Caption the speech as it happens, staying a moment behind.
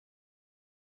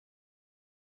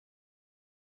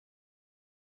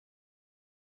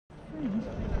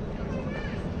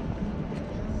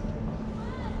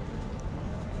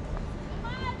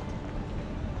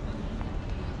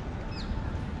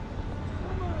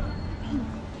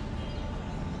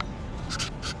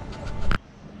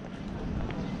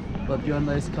But you're a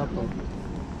nice couple.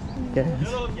 Yes.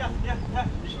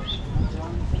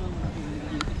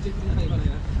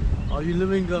 Are you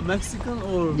living Mexican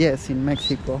or? Yes, in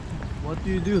Mexico. What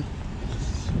do you do?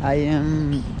 I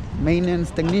am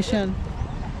maintenance technician.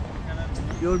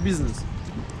 Your business?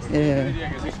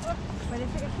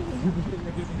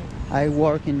 I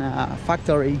work in a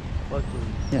factory. Factory.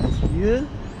 Yes. You?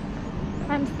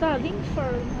 I'm studying for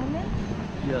a moment.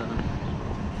 Yeah.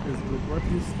 That's good. What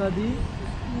do you study?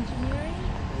 Engineering.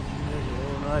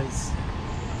 Oh, nice.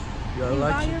 You are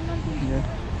lucky. Environment engineering.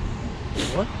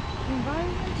 Yeah. What?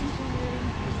 Environment engineering.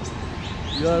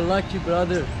 You are lucky,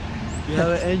 brother. You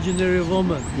have an engineering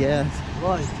woman. Yes.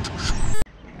 Right.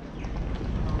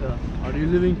 Yeah. Are you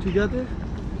living together?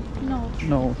 No.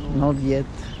 No, not yet.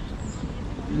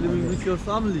 You living with your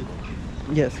family?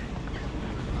 Yes.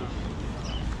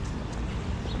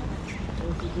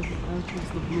 Also, this entrance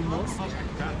the Blue Mosque.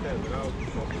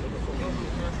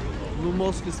 Blue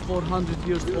Mosque is 400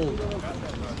 years old.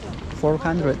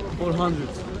 400. 400.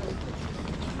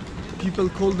 People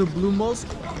call the Blue Mosque.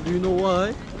 Do you know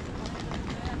why?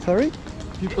 Sorry?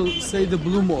 People say the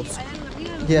Blue Mosque.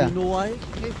 Yeah. Do you know why?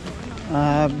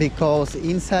 Because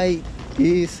inside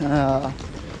is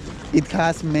it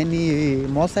has many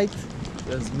mosaics.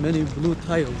 There's many blue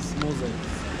tiles, mosaics.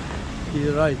 He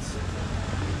writes.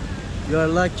 You are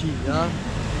lucky, yeah?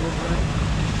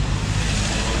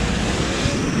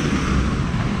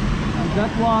 And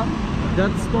that one,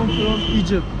 that stone from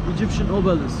Egypt, Egyptian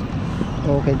obelisk.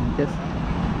 Okay. Yes.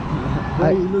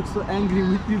 Why you look so angry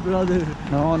with me, brother?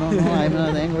 No, I'm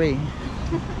not angry.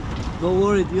 Don't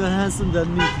worry, you're handsome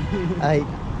than me. I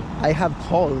have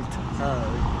cold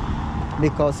Ah,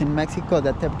 because in Mexico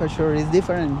the temperature is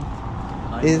different.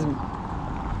 I It's know.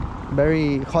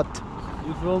 very hot.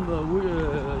 You from,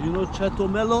 you know Chateau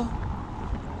Melo?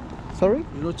 Sorry?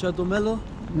 You know Chateau Melo?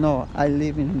 No, I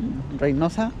live in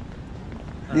Reynosa.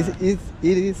 This Ah. is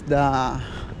it is the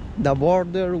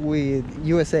border with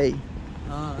USA.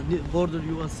 Border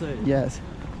USA. Yes.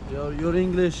 Your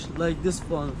English like this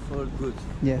one for good.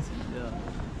 Yes. Yeah.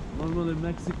 Normally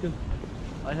Mexican.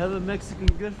 I have a Mexican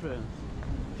girlfriend.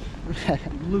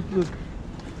 Look.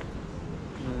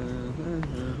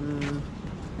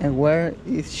 And where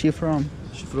is she from?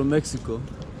 She's from Mexico.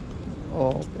 Oh,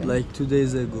 okay. Like 2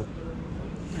 days ago.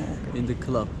 Okay. In the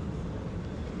club.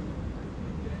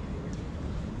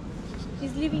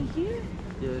 He's living here?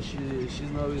 Yeah,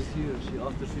 she's now is here. She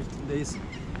after 15 days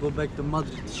go back to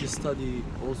Madrid. She study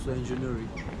also engineering.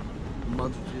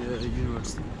 Madrid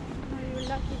University. Are you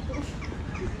lucky too?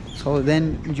 So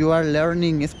then you are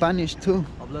learning Spanish too.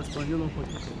 Habla español un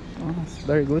poquito. Oh, that's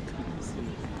very good.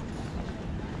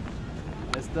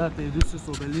 Está Teodosius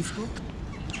Obelisco,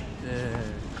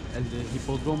 el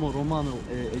Hipodromo Romano,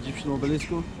 Egyptian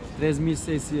Obelisco,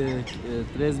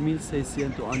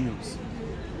 3600 años.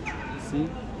 See,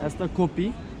 that's the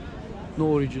copy,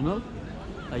 no original.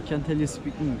 I can tell you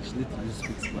speak English, literally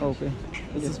speak Spanish. Okay.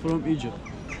 This is from Egypt.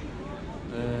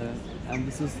 And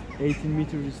this is 18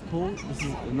 meters tall. This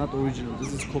is not original,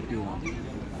 this is copy one.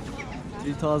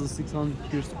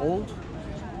 3,600 years old.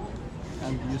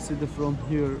 And you see the from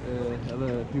here have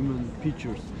a human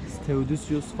pictures. It's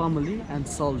Theodosius family and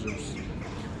soldiers.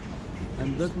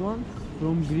 And that one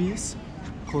from Greece,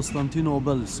 Constantinopla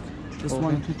obelisk. This Okay.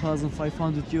 one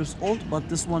 2,500 years old, but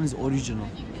this one is original,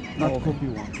 not Okay. copy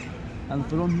one. And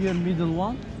from here middle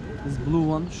one, this blue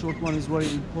one, short one is very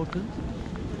important.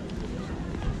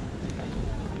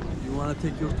 You wanna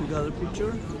take your together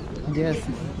picture? Yes,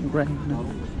 right now.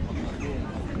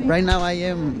 Right now I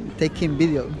am taking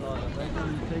video.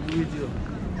 Take video.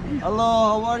 Hello,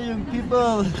 how are you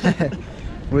people?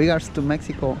 Regards to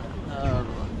Mexico.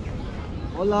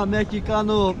 Hola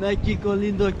mexicano, México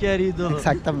lindo querido.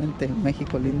 Exactamente,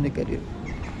 México lindo y querido.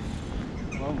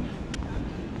 Vamos.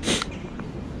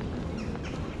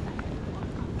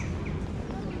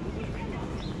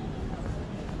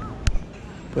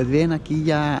 Pues bien, aquí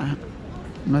ya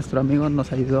nuestro amigo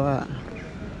nos ayudó a...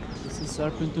 This is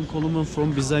serpentine column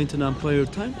from Byzantine Empire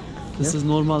time. This Yeah. is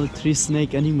normally 3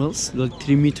 snake animals, like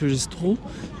 3 meters tall.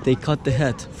 They cut the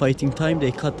head. Fighting time,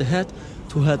 they cut the head.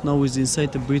 2 head now is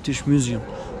inside the British Museum.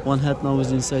 1 head now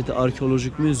is inside the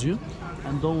Archaeological Museum.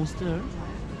 And downstairs,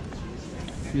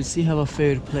 you see have a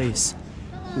fireplace.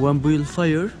 When build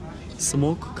fire,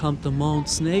 smoke come the mount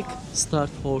snake, start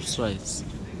horse rides.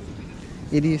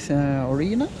 It is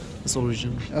original? It's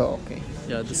original. Oh, okay.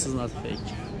 Yeah, this is not fake.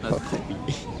 Not Okay.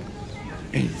 copy.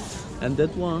 And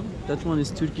that one is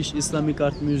Turkish Islamic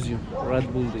Art Museum,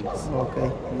 red buildings.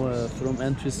 Okay. From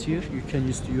entrance here, you can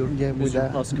use your Yeah, with museum the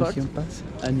pass card. museum pass.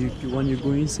 And when you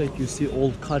go inside, you see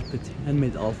old carpet,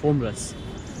 handmade alfombras.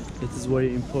 It is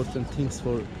very important things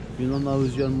for, you know, now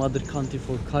is your mother country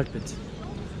for carpet.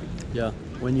 Yeah,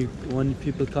 when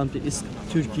people come to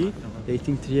Turkey, they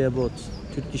think three about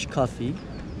Turkish coffee,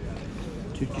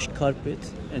 Turkish carpet,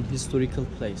 and historical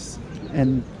place.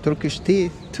 And Turkish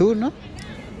tea too, no?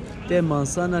 Te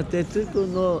manzana, te turco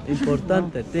no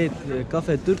importante, te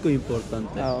café turco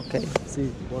importante. Ah, okay. See,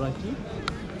 por aquí.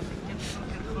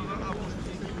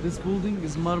 This building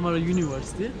is Marmara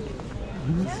University.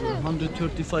 It's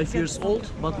 135 years old,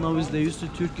 but now is they used to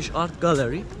Turkish art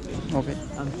gallery. Okay.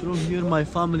 And from here my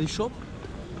family shop.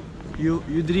 You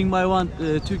drink my one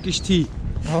Turkish tea.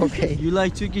 Okay. You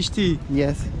like Turkish tea?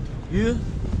 Yes. You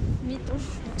Me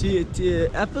too.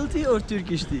 apple tea or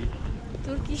Turkish tea?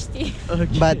 Turkish tea.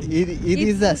 Okay. But it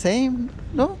is the same,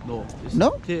 no? no. It's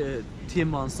No? Tea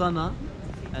manzana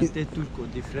and tea turco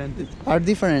different. Are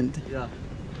different. Yeah.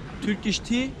 Turkish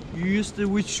tea you use the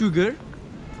with sugar,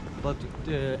 but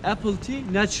apple tea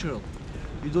natural.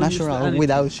 You don't use the Natural, anything.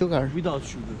 without sugar. Without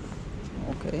sugar.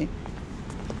 Okay.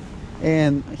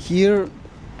 And here,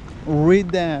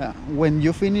 when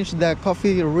you finish the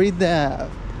coffee, read the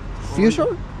future?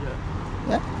 Yeah.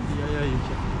 Yeah? Yeah, you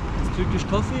can. Turkish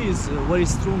coffee is very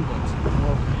strong, but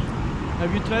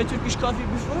have you tried Turkish coffee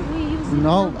before? We use it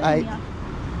No, in Albania.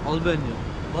 Albania,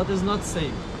 but it's not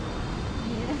same.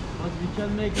 Yeah. But we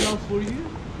can make now for you.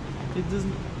 It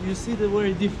doesn't. You see the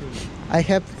very different. I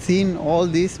have seen all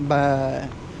this by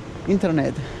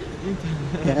internet.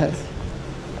 Yes.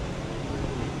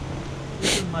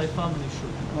 This is my family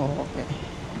shop. Oh, okay.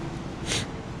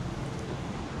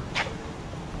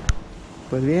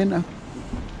 Pues bien,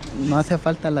 no hace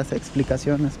falta las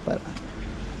explicaciones para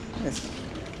esto.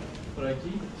 Por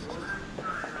aquí.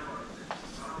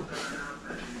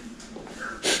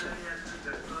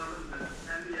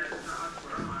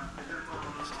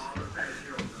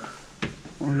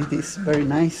 Oh, it is very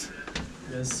nice.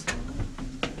 Yes.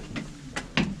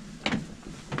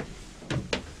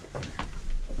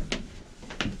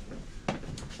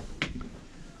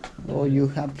 Oh, you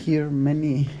have here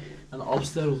many. And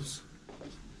upstairs.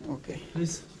 Okay.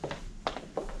 Please.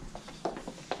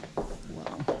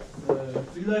 Wow.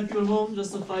 We like your home.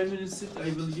 Just a 5 minutes sit. I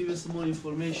will give you some more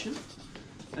information.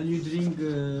 And you drink.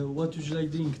 What would you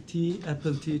like? Drink tea,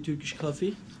 apple tea, Turkish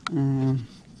coffee.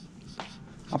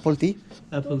 Apple tea.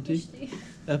 Apple tea, Turkish tea.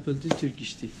 apple tea,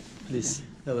 Turkish tea. Please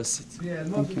have a seat.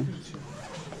 Thank you.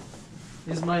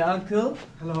 He's my uncle.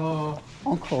 Hello.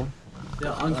 Uncle.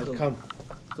 Yeah, uncle. Come.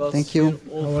 God's Thank you. here,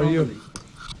 all How are you? family.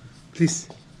 Please.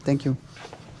 Thank you.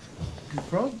 You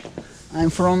from? I'm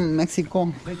from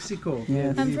Mexico. Mexico.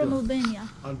 Yes. I'm from Albania.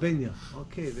 Albania.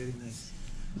 Okay, very nice.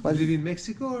 But You live in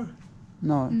Mexico or?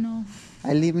 no, No.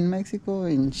 I live in Mexico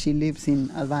and she lives in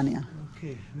Albania.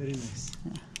 Okay, very nice.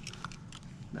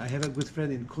 I have a good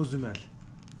friend in Cozumel.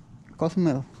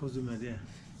 Cozumel. Cozumel, yeah.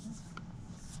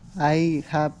 I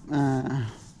have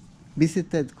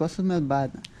visited Cozumel,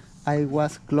 but I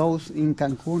was close in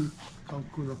Cancun,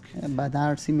 Cancun, okay. but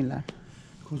are similar.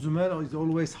 Cozumel is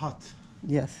always hot.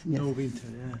 Yes, yes, No winter,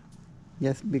 yeah.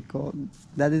 yes, because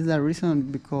that is the reason,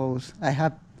 because I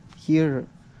have here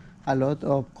a lot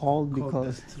of cold, Cold,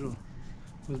 because that's true.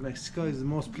 Because Mexico is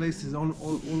most places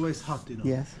always hot, you know.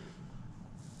 yes,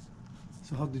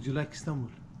 So how did you like Istanbul?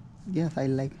 yes, I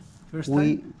like. First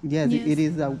We time? yes, Yes. it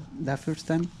is the first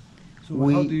time. So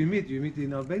we- how do you meet? You meet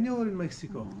in Albania or in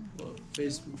Mexico?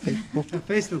 Facebook. Facebook. A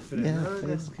Facebook friend. Yeah, Oh,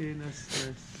 that's Facebook. okay, nice.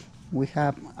 We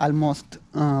have almost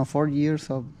 4 years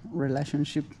of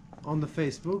relationship. On the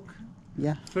Facebook.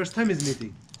 Yeah. First time is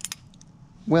meeting.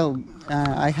 Well,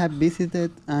 I have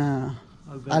visited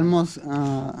Albania. almost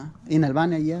in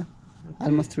Albania, yeah, Okay.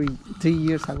 almost three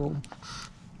years ago.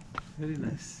 Very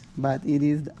nice. But it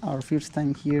is our first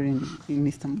time here in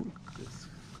Istanbul. Yes.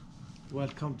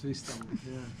 Welcome to Istanbul.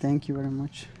 Yeah. Thank you very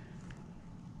much.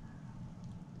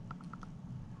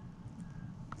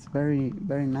 It's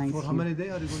very nice. For how here. many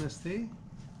days are you gonna stay?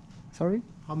 Sorry?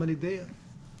 How many days?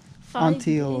 5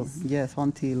 Until days. yes,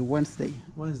 until Wednesday.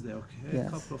 Wednesday. Okay. Yes.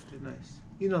 A couple of days. Nice.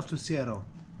 Enough to see around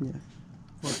Yes,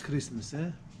 for Christmas,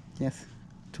 eh? yes.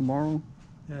 Tomorrow.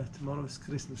 Yeah. Tomorrow is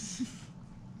Christmas.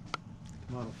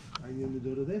 Tomorrow. Aynı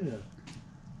 24'ü değil mi ya?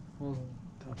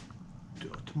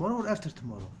 Tomorrow or after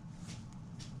tomorrow?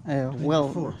 Well,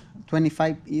 24.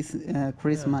 25 is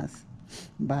Christmas,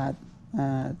 but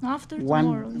After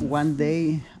tomorrow. one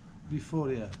day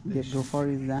Before, yeah. before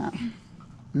is the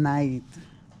night.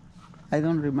 I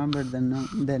don't remember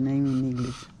the name in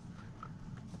English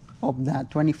of the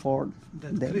 24th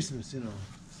That day. Christmas, you know,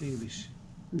 it's English.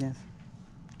 Yes,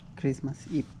 Christmas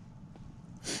Eve.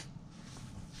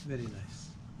 Very nice.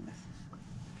 Yes.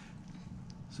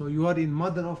 So you are in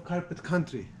mother of carpet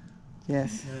country.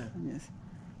 Yes, Yeah. yes.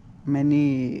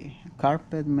 Many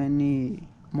carpet, many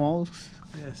malls.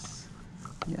 Yes.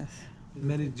 Yes,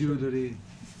 Many jewelry.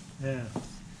 Yeah.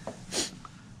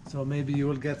 So maybe you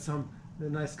will get some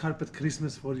nice carpet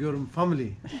Christmas for your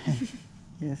family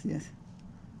yes, yes.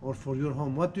 or for your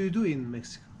home. What do you do in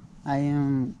Mexico? I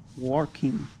am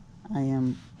working. I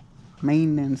am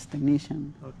maintenance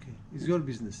technician. Okay. It's your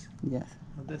business. Yes,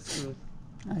 Oh, that's good.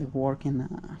 I work in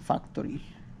a factory.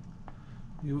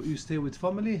 You stay with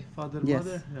family, father, Yes.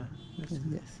 mother? Yeah. That's Yes,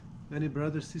 good. yes. Any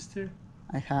brother, sister?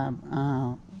 I have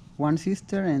one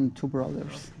sister and two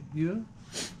brothers. Okay. You?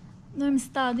 I'm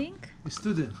studying A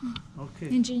student? Okay.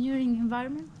 engineering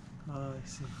environment. I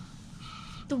see.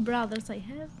 2 brothers I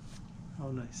have, How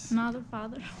nice. mother,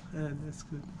 father. Yeah, that's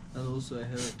good. And also I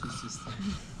have 2 sisters.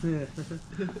 Yeah.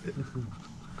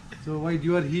 So while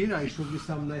you are here, I show you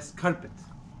some nice carpet.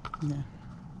 Yeah,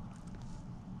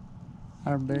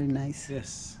 are very nice.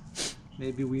 Yes.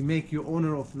 Maybe we make you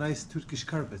owner of nice Turkish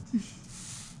carpet.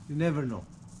 You never know.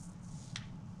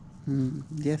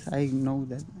 Yes, I know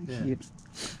that Yeah. here.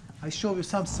 I show you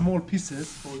some small pieces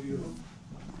for you.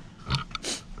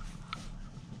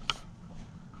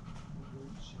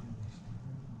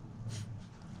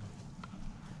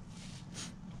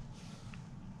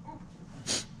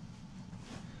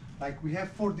 Like we have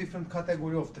 4 different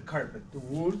category of the carpet: the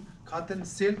wool, cotton,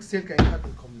 silk, and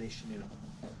cotton combination. You know,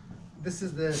 this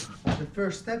is the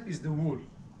first step is the wool,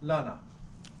 lana.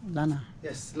 Lana.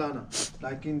 Yes, lana.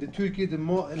 Like in the Turkey, the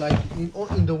more like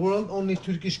in the world, only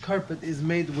Turkish carpet is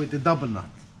made with the double knot.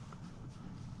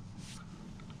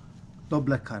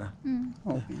 Double kara.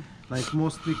 Okay. Like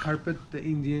mostly carpet, the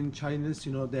Indian, Chinese,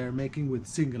 you know, they are making with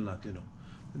single knot. You know,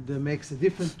 that makes a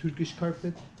different. Turkish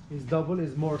carpet is double,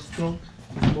 is more strong,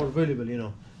 is more valuable. You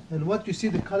know, and what you see,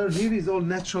 the color here is all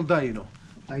natural dye. You know,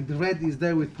 like the red is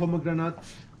there with pomegranate,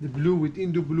 the blue with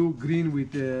Indo blue, green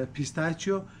with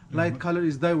pistachio, light color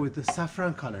is there with the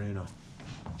saffron color. You know.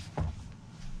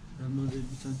 Normalde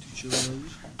bir tane Türkçe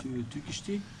olabilir. Turkish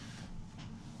değil.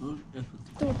 Or Apple.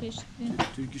 Turkish.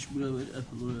 Yeah. Turkish buraya ver,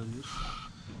 Apple oraya ver.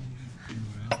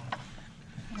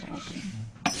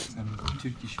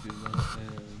 Turkish bir var.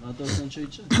 Nadal sen çay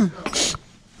içeceksin.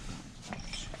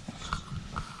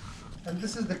 And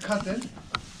this is the cotton.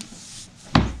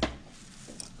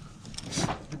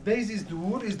 The base is the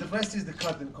wool, the rest is the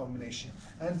cotton combination.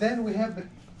 And then we have the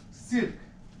silk.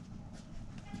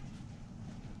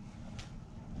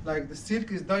 Like the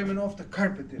silk is diamond off the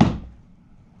carpet. You know.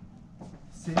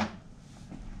 Silk.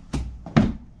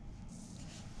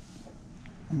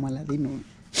 Como Aladino.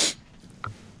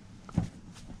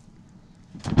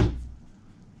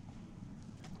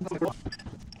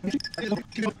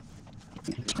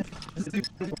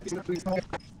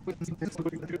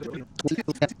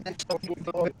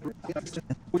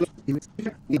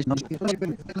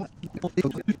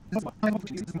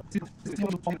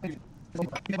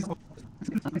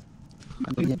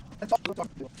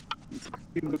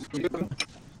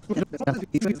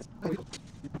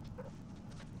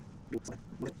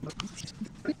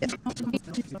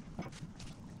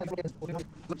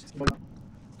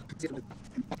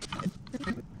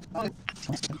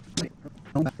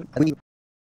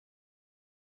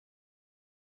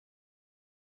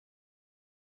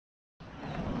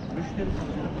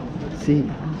 Sí.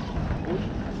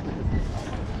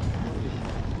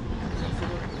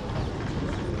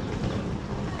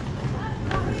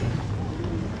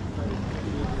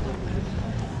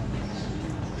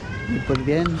 Y pues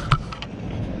bien,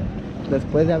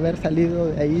 después de haber salido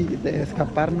de ahí, de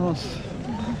escaparnos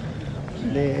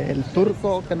del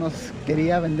turco que nos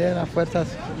quería vender a fuerzas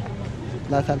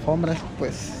las alfombras,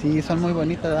 pues sí son muy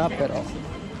bonitas, ¿verdad? Pero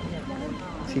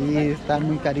sí están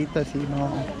muy caritas y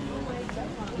no.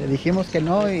 Le dijimos que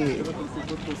no y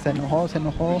se enojó.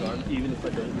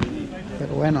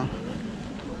 Pero bueno,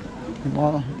 de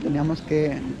modo, teníamos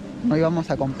que, no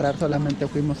íbamos a comprar, solamente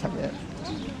fuimos a ver.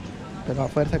 Pero a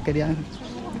fuerza querían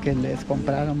que les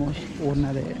compráramos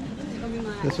una de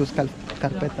sus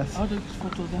carpetas.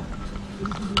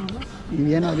 Y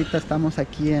bien, ahorita estamos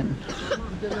aquí en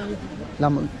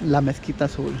la mezquita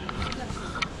azul.